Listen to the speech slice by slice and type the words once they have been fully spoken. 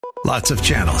Lots of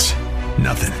channels,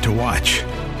 nothing to watch,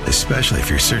 especially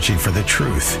if you're searching for the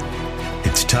truth.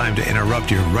 It's time to interrupt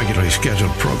your regularly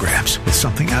scheduled programs with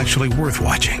something actually worth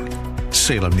watching.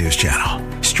 Salem News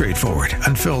Channel. Straightforward,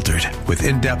 unfiltered, with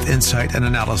in-depth insight and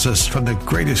analysis from the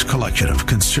greatest collection of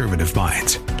conservative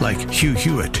minds like Hugh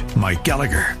Hewitt, Mike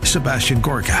Gallagher, Sebastian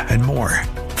Gorka, and more.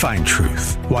 Find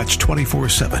truth. Watch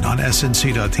 24/7 on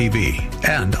snc.tv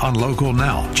and on Local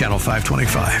Now, Channel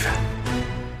 525.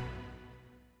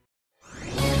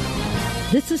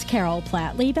 This is Carol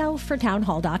Platt Liebau for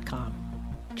townhall.com.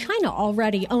 China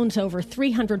already owns over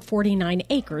 349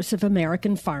 acres of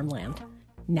American farmland.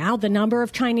 Now the number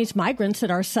of Chinese migrants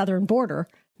at our southern border,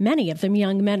 many of them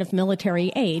young men of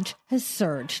military age, has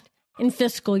surged. In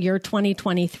fiscal year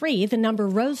 2023, the number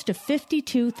rose to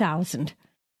 52,000.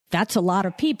 That's a lot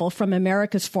of people from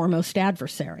America's foremost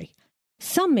adversary.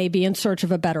 Some may be in search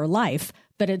of a better life,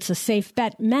 but it's a safe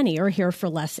bet many are here for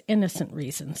less innocent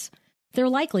reasons. They're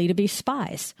likely to be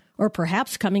spies, or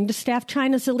perhaps coming to staff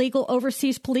China's illegal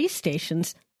overseas police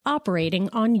stations operating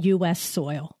on U.S.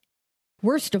 soil.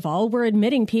 Worst of all, we're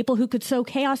admitting people who could sow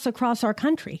chaos across our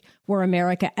country were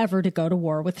America ever to go to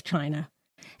war with China.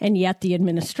 And yet the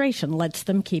administration lets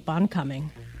them keep on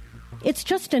coming. It's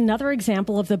just another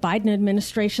example of the Biden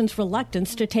administration's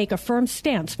reluctance to take a firm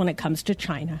stance when it comes to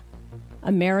China.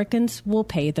 Americans will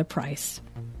pay the price.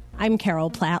 I'm Carol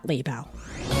Platt Liebau.